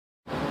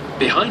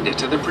Behind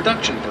it are the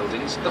production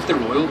buildings of the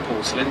Royal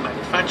Porcelain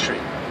Manufactory,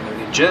 known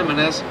in German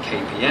as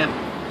KPM.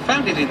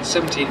 Founded in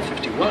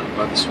 1751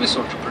 by the Swiss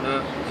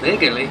entrepreneur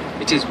Wegerle,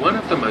 it is one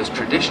of the most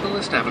traditional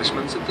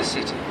establishments of the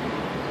city.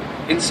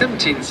 In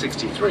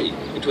 1763,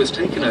 it was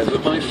taken over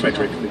by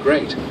Frederick the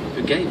Great,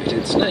 who gave it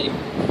its name,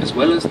 as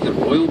well as the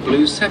royal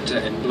blue scepter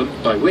emblem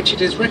by which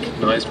it is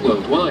recognized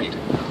worldwide.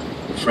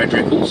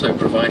 Frederick also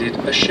provided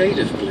a shade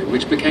of blue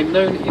which became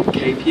known in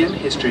KPM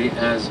history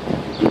as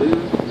bleu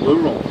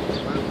mourant,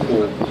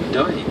 or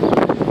dying.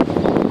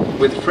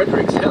 With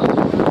Frederick's help,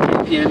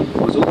 KPM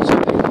was also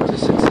able to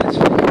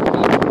successfully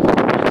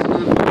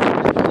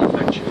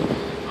manufacture.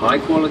 High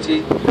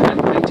quality,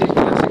 hand-painted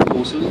classic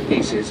porcelain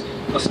pieces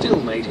are still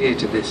made here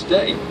to this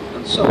day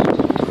and sold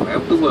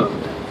throughout the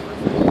world.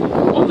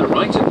 On the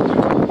right of the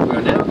book, we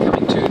are now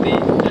coming to the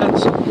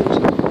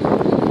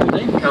Hansaviertel. The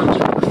name comes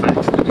from the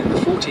fact that in the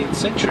 14th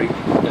century,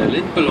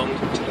 Berlin belonged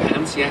to the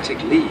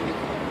Hanseatic League.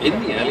 In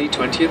the early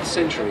 20th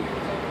century,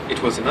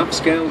 it was an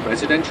upscale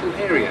residential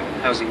area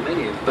housing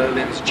many of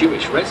Berlin's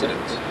Jewish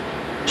residents.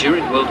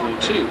 During World War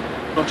II,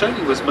 not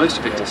only was most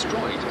of it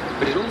destroyed,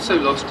 but it also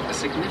lost a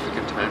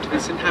significant amount of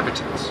its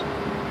inhabitants.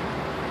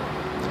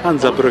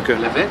 Hansabrücke.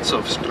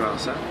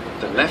 Levetzowstraße,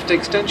 the left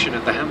extension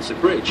of the Hansa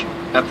Bridge,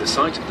 at the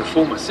site of the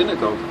former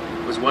synagogue,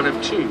 was one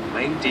of two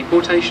main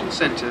deportation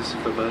centres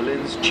for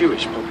Berlin's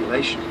Jewish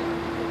population.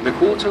 The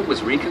quarter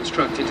was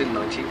reconstructed in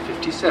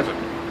 1957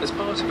 as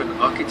part of an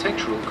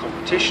architectural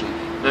competition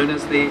known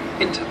as the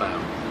Interbau.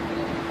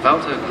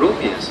 Walter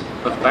Gropius,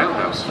 of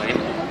Bauhaus fame,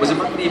 was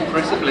among the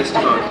impressive list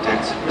of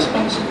architects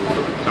responsible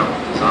for the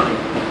current design.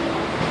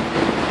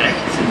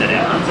 Rechts hinter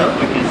der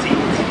Hansabrücke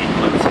sehen Sie den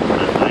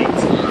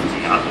 1901 im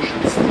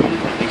hanseatischen Stil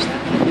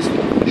errichteten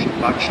historischen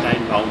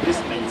Backsteinbau des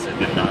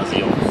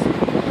Menzel-Gymnasiums.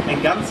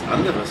 Ein ganz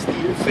anderer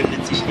Stil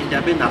findet sich in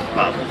der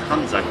benachbarten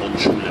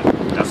Hansa-Grundschule.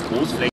 Das großflächige